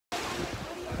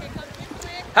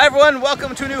Hi everyone,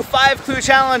 welcome to a new 5-clue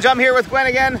challenge. I'm here with Gwen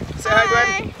again. Say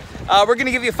hi, Gwen. We're going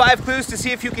to give you 5 clues to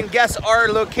see if you can guess our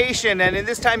location, and in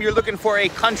this time you're looking for a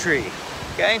country.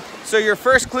 Okay, so your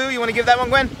first clue, you want to give that one,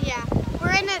 Gwen? Yeah,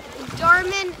 we're in a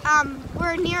dormant,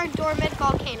 we're near a dormant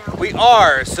volcano. We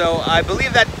are, so I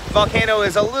believe that volcano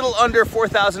is a little under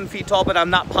 4,000 feet tall, but I'm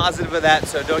not positive of that,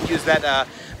 so don't use that,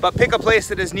 but pick a place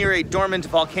that is near a dormant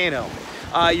volcano.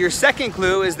 Your second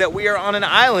clue is that we are on an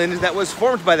island that was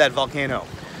formed by that volcano.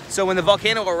 So when the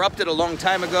volcano erupted a long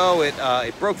time ago,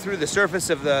 it broke through the surface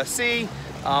of the sea,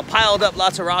 piled up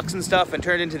lots of rocks and stuff, and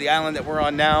turned into the island that we're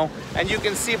on now. And you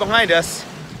can see behind us,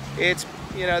 it's,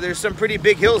 there's some pretty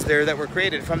big hills there that were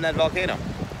created from that volcano.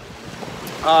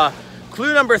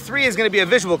 Clue number 3 is going to be a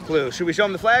visual clue. Should we show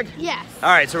them the flag? Yes. All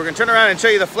right, so we're going to turn around and show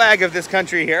you the flag of this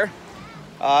country here.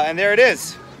 And there it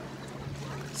is.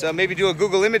 So maybe do a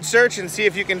Google image search and see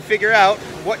if you can figure out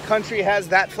what country has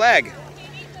that flag.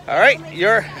 All right,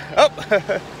 oh,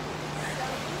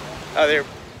 there,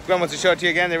 Gwen wants to show it to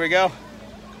you again, there we go.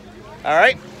 All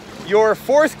right, your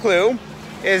fourth clue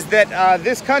is that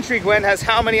this country, Gwen, has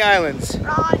how many islands? 2.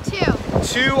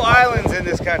 2 islands in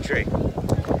this country.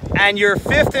 And your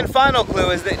fifth and final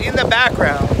clue is that in the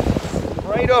background,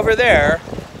 right over there,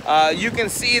 you can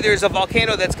see there's a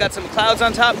volcano that's got some clouds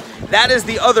on top. That is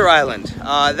the other island.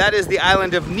 That is the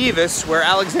island of Nevis, where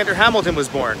Alexander Hamilton was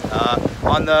born.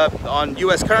 On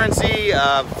U.S. currency,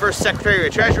 first Secretary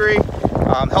of Treasury,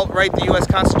 helped write the U.S.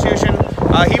 Constitution.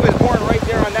 He was born right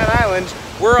there on that island.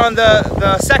 We're on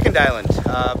the second island.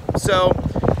 So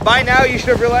by now you should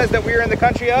have realized that we are in the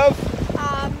country of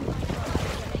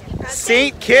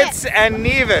St. Kitts and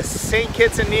Nevis. St.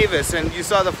 Kitts and Nevis, and you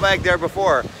saw the flag there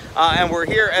before. And we're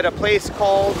here at a place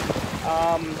called,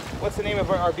 what's the name of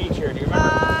our beach here? Do you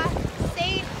remember?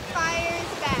 St. Friars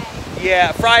Bay.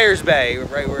 Yeah, Friars Bay.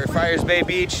 Right, we're at Friars Bay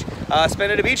Beach,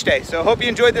 spending a beach day. So hope you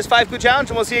enjoyed this 5-clue challenge,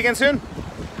 and we'll see you again soon.